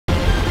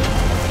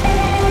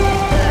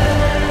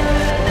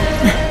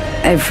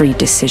Every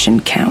decision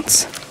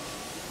counts.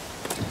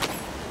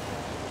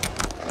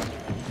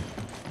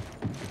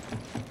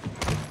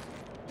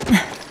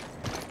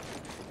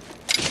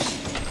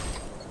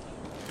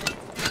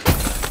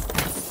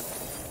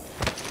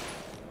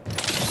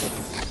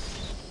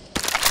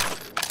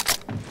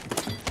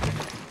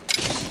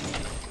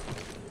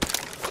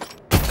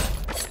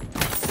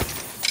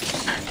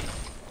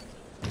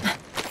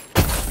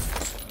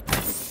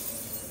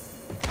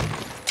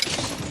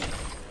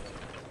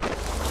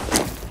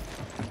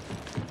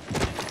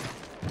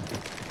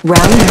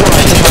 Round 1.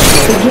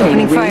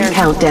 Beginning fire.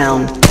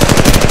 Countdown.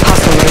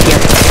 Hostile right here.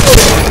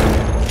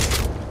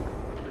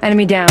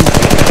 Enemy down.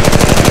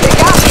 They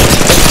got me!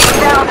 I'm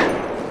down.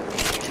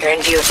 You're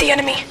in view of the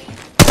enemy.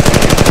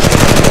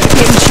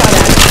 Getting shot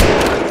at.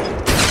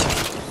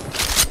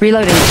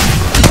 Reloading.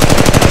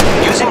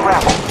 Using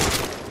grapple.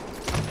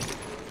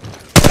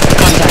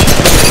 Contact.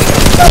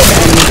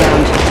 Enemy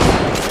downed.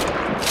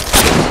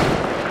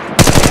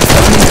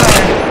 Opening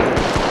fire.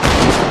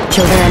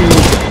 Kill their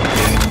enemy.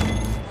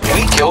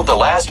 We killed the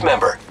last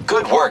member.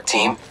 Good work,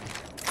 team.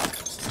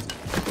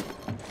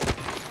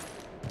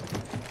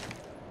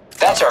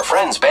 That's our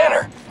friend's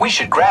banner. We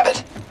should grab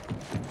it.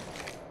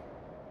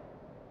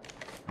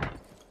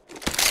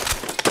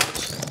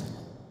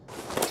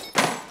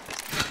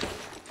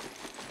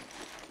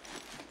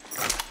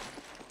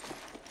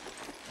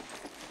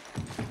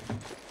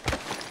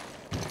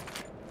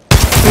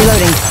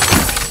 Reloading.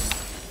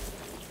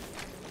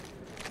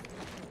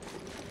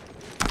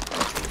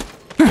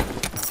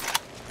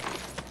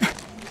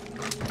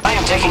 I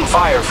am taking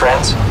fire,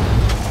 friends.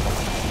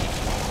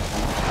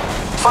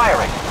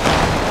 Firing.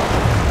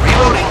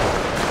 Reloading.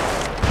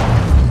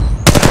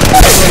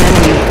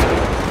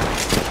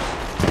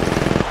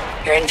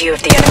 You're in view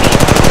of the enemy.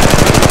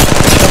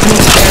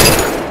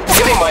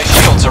 Giving my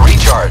shields a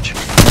recharge.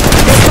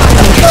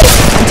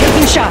 I'm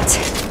taking shots.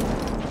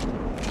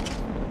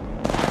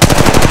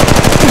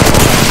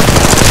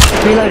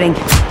 Reloading.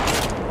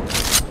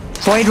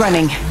 Void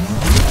running.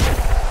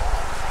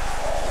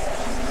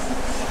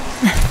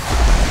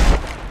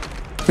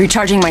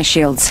 Recharging my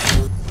shields.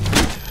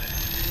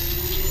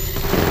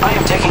 I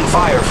am taking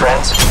fire,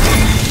 friends.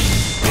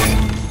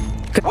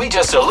 We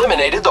just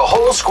eliminated the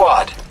whole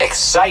squad.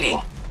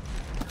 Exciting.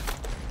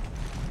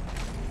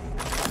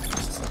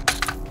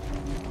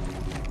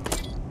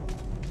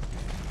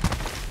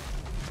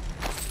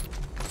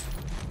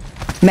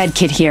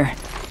 Medkit here.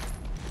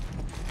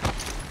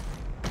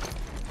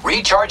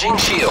 Recharging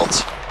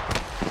shields.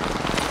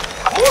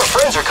 More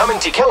friends are coming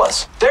to kill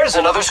us. There's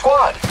another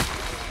squad.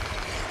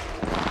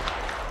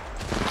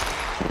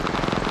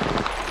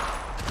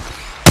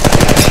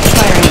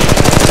 Firing.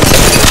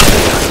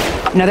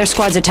 Another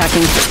squad's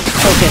attacking.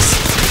 Focus.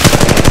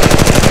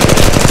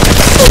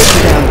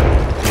 Down.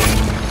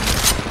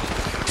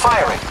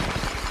 Firing.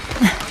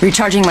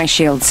 Recharging my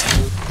shields.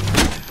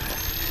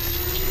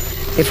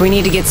 If we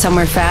need to get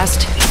somewhere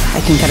fast,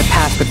 I can cut a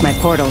path with my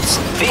portals.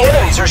 The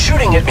enemies are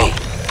shooting at me.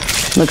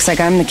 Looks like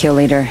I'm the kill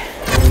leader.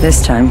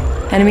 This time.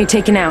 Enemy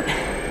taken out.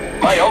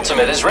 My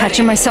ultimate is ready.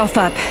 Patching myself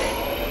up.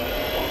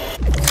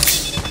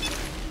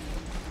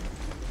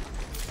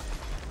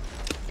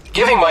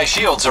 Giving my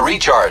shields a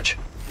recharge.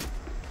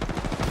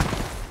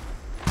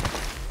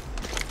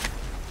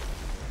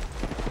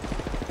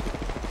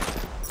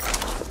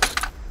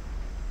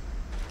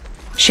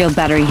 Shield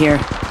battery here.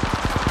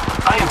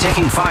 I am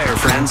taking fire,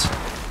 friends.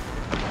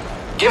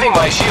 Giving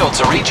my shields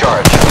a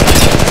recharge.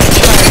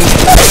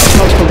 Firing.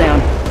 Multiple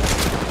down.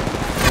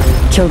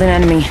 Killed an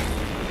enemy.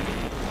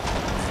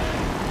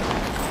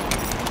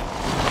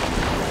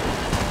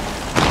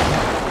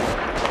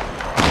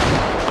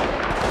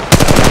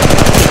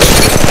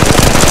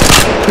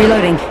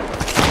 Reloading.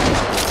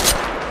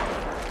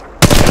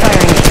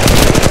 Firing.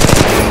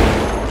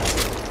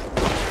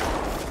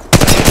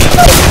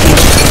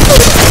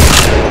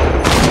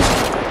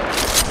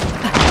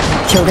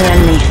 Killed an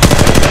enemy.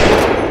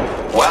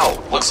 Wow,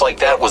 looks like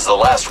that was the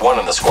last one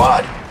in the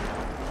squad.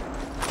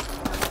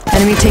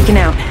 Enemy taken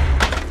out.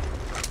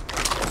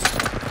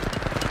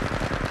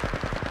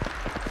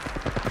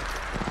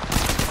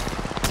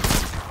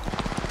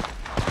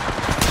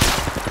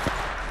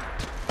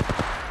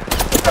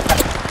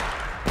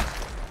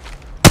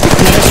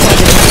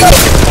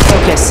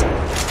 Focus.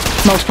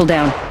 Multiple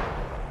down.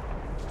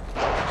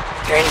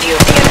 You're in view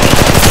of the enemy.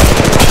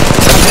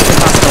 Contact with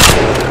hostile.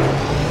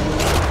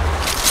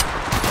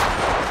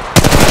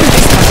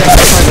 Contact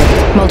with target.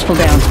 Multiple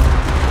down.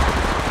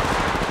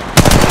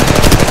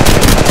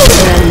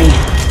 An enemy.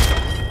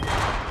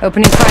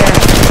 Opening fire.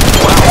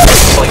 Wow,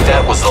 looks like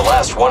that was the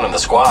last one in the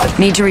squad.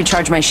 Need to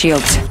recharge my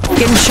shields.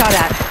 Getting shot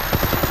at.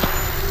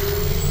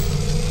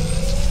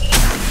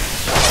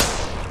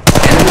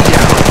 Enemy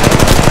down.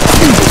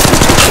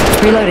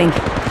 Reloading.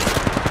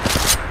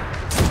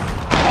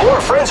 More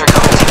friends are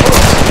coming to kill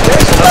us.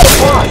 There's another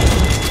squad.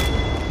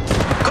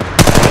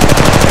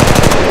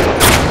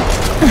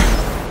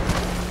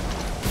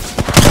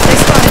 They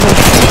spotted me.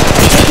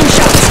 Taking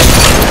shots.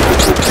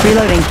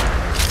 Reloading.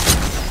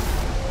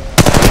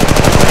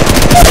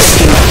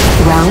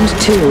 Round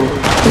 2.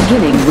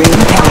 Beginning ring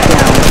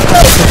countdown.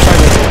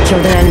 Target.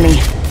 Killed an enemy.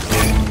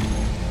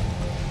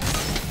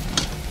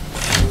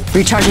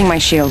 Recharging my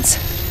shields.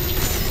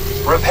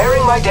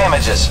 Repairing my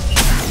damages.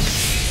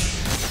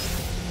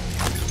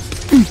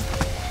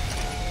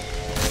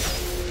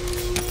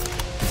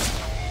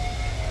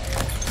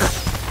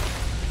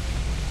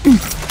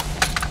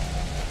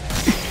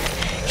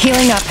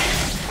 Healing up.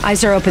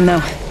 Eyes are open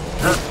though.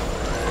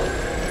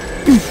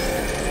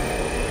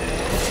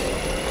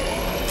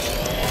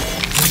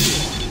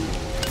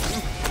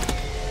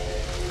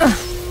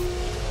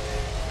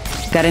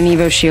 Got an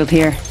Evo shield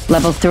here.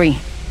 Level 3.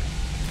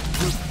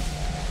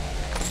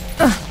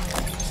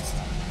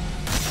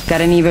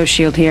 Got an Evo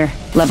shield here.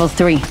 Level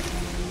 3.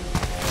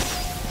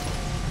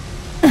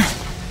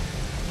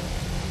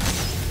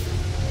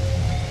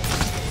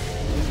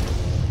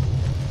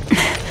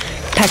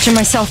 Patching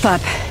myself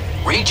up.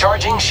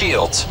 Recharging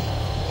shields.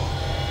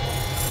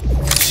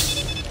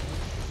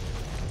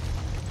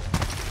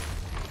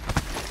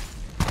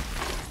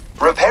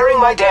 Repairing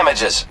my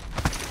damages.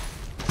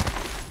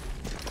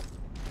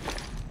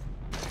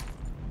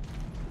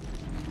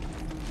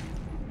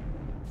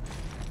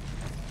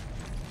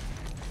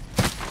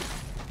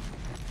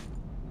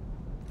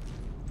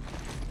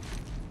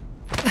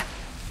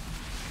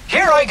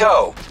 Here I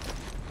go.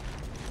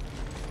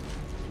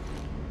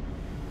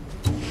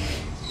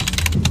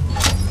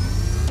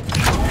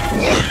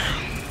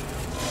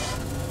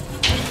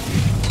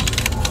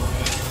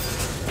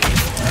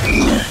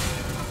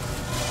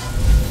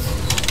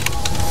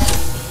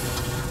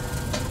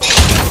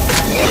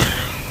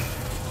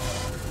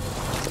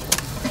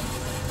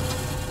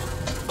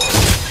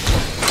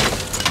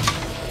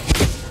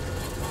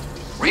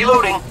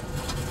 Reloading.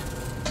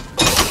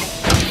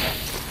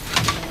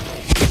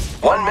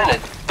 1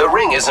 minute. The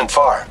ring isn't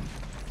far.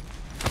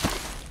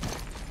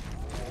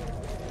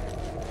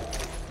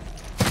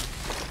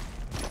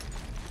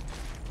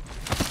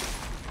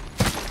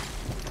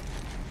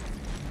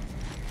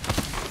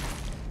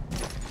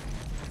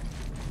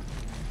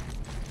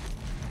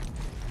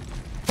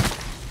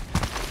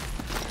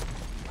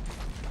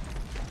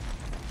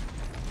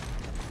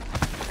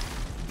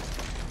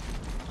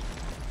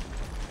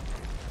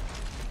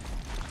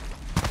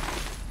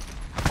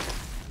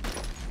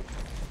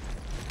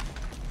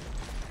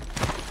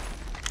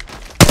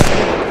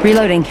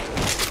 Reloading.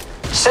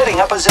 Setting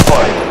up a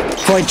zipline.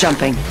 Void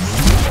jumping.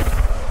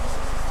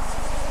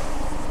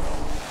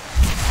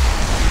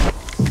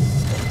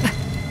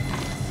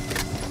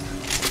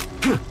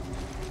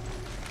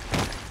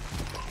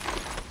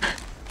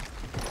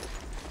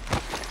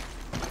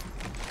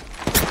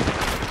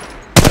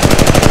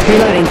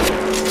 Reloading.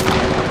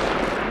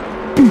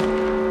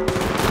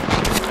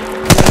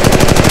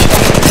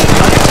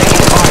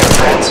 Taking fire,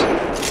 friends.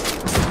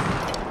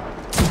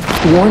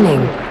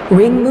 Warning.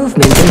 Ring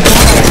movement in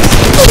progress.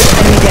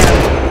 Enemy down.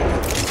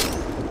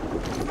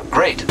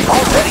 Great.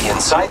 Already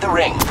inside the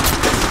ring.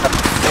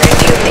 Very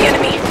few of the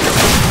enemy.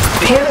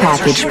 Care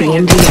package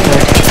being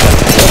delivered.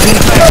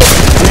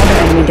 Another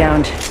enemy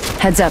downed.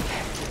 Heads up.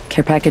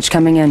 Care package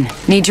coming in.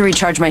 Need to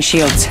recharge my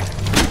shields. Open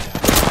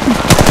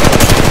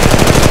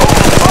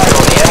fire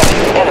on the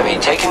enemy. Enemy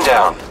taken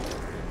down.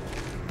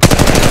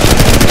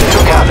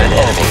 Took out an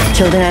enemy.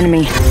 Killed an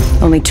enemy.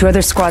 Only 2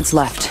 other squads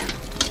left.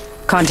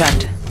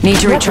 Contact. Need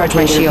to recharge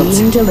my Replicator shields.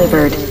 being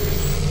delivered.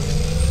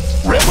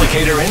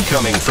 Replicator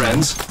incoming,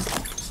 friends.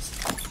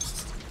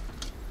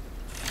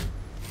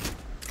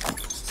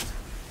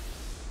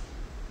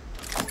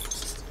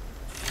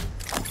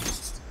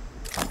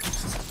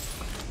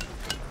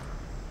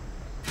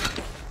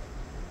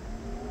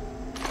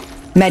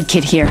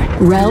 Medkit here.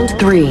 Round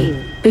 3.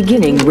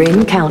 Beginning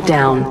ring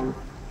countdown.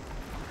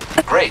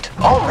 Great.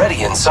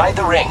 Already inside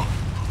the ring.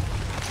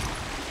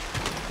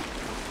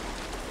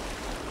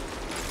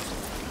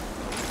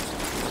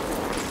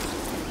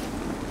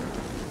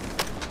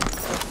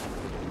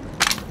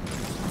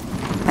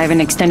 I have an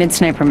extended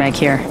sniper mag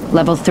here.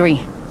 Level 3.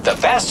 The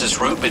fastest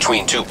route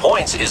between 2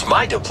 points is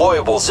my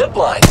deployable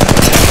zipline.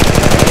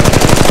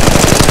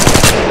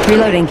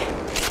 Reloading.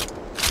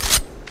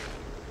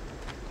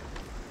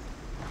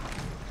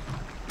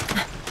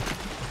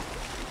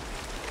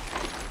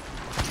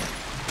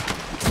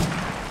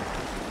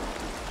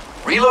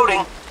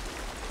 Reloading.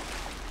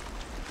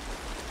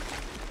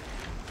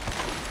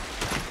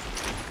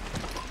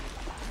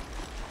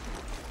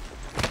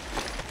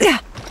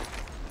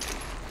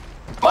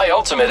 My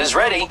ultimate is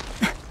ready.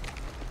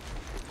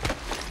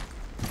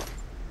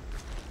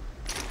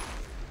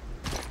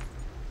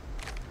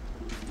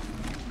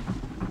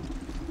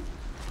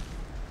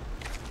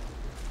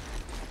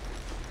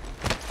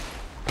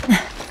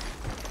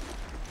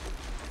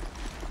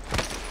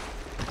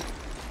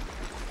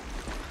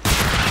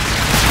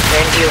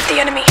 They're in view of the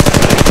enemy.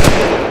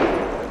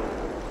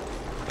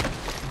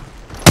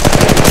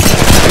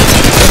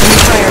 Opening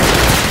fire.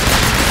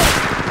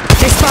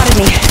 They spotted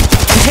me.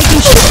 I'm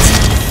taking shots.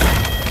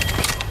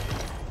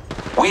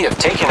 We have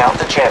taken out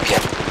the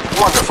champion.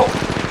 Wonderful.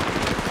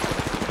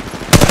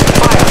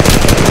 Fire.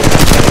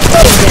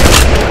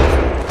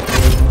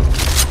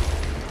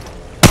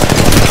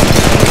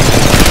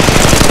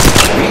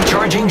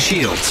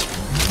 shields.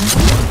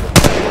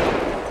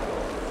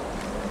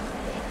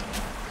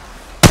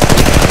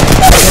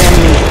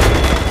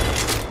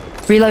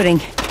 Reloading.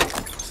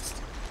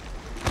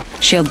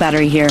 Shield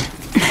battery here.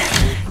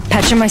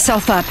 Patching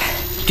myself up.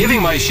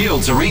 Giving my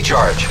shields a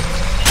recharge.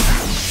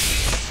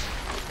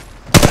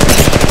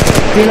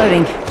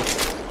 Reloading.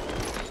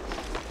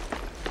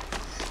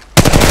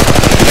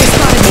 They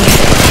spotted me.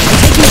 I'm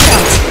taking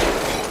shots.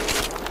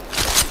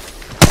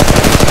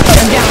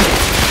 I'm down.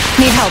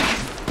 Need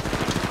help.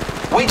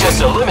 We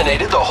just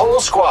eliminated the whole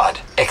squad.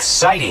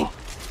 Exciting.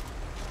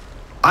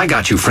 I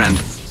got you, friend.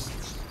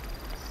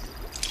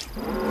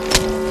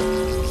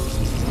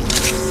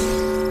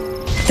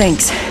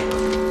 Thanks.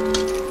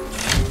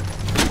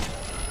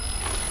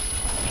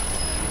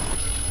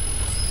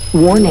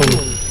 Warning.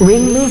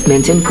 Ring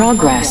movement in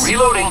progress.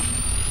 Reloading.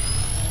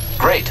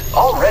 Great.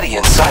 Already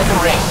inside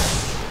the ring.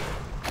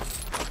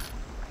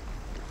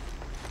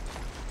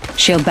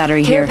 Shield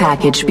battery Care here.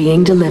 package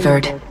being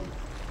delivered.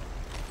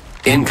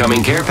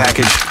 Incoming care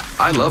package.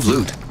 I love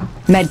loot.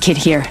 Medkit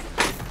here.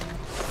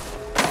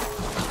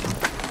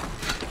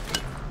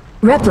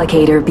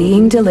 Replicator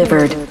being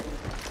delivered.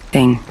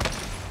 Thing.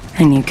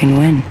 And you can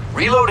win.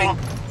 Reloading.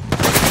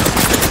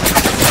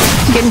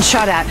 Getting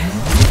shot at.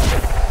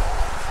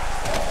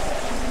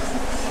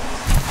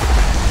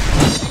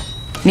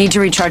 Need to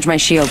recharge my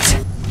shields.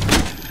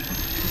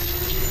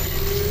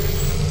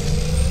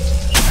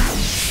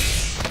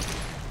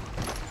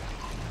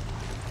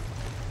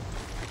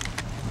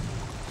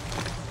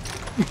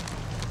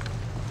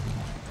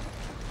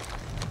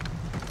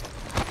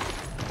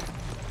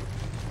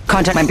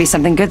 Contact might be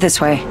something good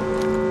this way.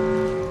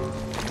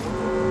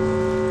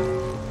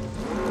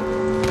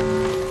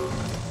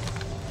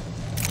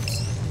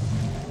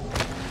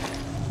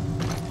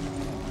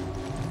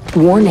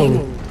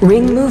 Warning.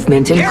 Ring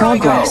movement in Here we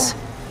progress.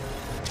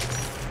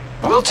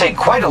 go. We'll take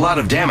quite a lot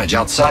of damage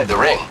outside the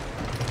ring.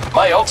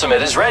 My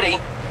ultimate is ready.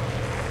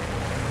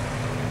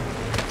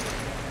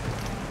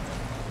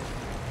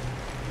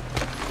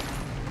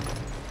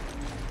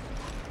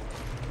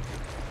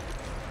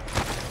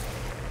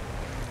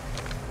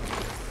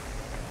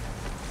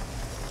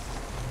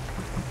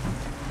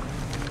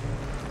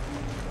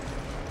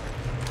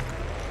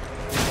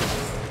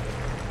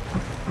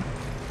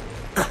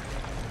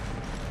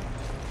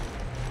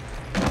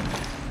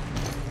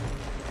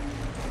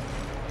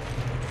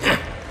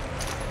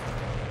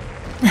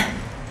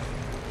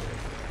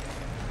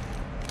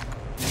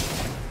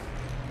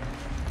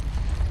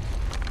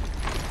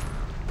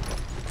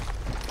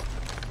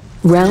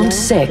 Round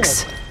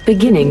 6.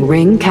 Beginning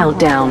ring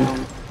countdown.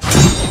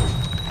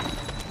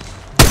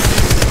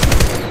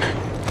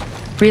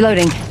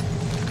 Reloading.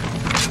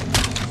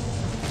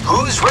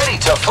 Who's ready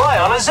to fly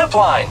on a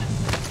zipline?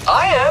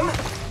 I am.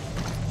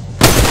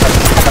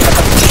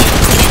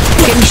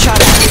 Getting shot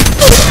at.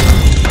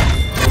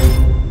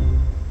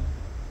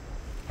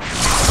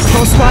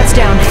 Whole squad's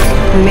down.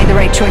 We made the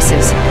right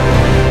choices.